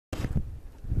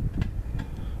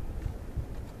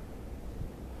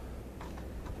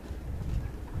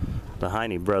the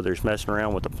Heine brothers messing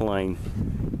around with the plane.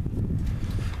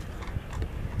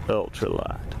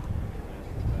 Ultralight.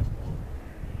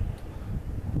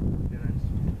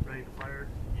 Ready to fire?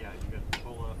 Yeah, you got to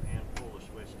pull up and pull the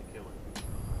switch to kill it.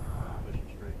 Push it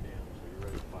straight down so you're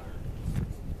ready to fire.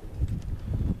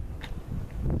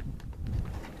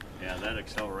 Yeah, that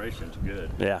acceleration's good.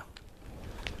 Yeah.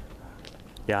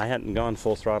 Yeah, I hadn't gone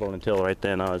full throttle until right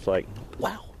then. I was like,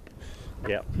 wow.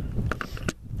 Yep.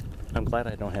 I'm glad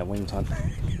I don't have wings on.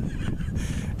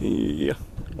 Yeah.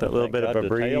 That little bit of a the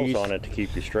breeze. tail's on it to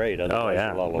keep you straight. Otherwise Oh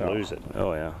yeah. you'll lose it.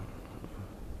 Oh yeah.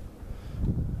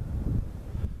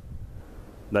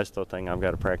 That's the thing I've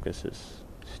got to practice is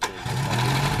steering.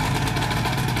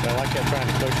 I like that trying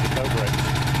to push the toe brakes.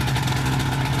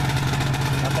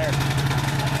 Up there.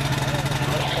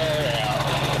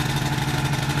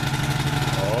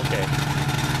 Oh, okay.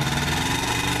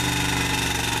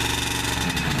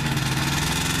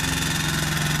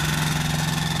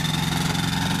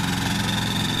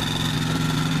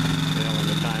 Yeah, when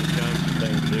the time comes, the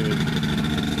thing to do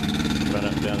is run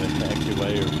up down the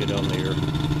taxiway or get on there,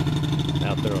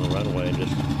 out there on the runway and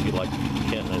just get like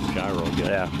Kent and his gyro. Get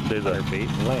Yeah, do the 100 feet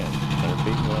and land. 100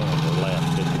 feet and land, or land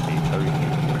 50 feet,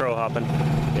 30 feet. crow hopping.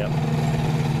 Yep.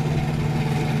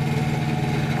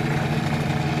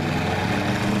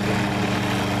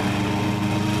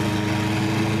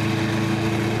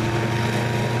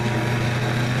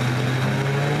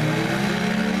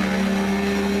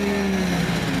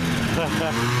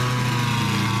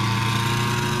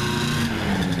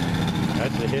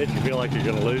 That's the hit. You feel like you're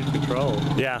going to lose control.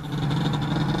 Yeah.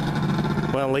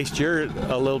 Well, at least you're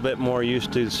a little bit more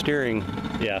used to steering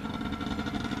Yeah.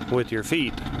 with your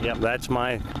feet. Yep. That's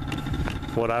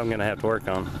what I'm going to have to work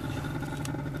on.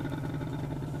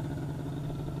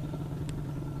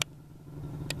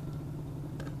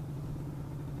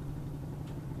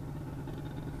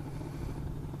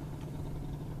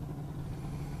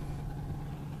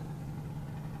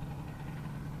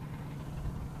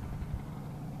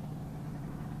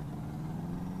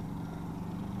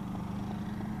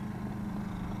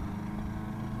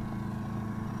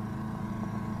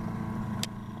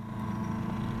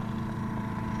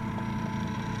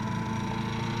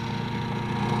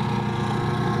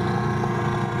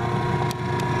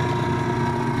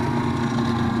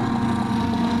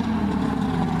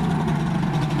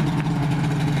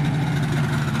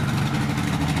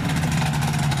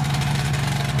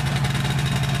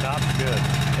 Top's good.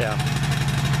 Yeah.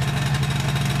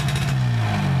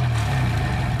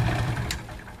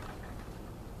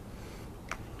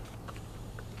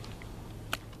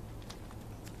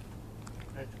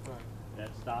 That's fun. That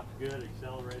stop's good,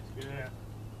 accelerates good. Yeah.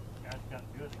 That's got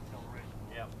good acceleration.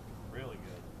 Yep. Really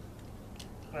good.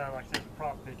 Well, like I said, the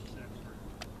prop pitch is extra.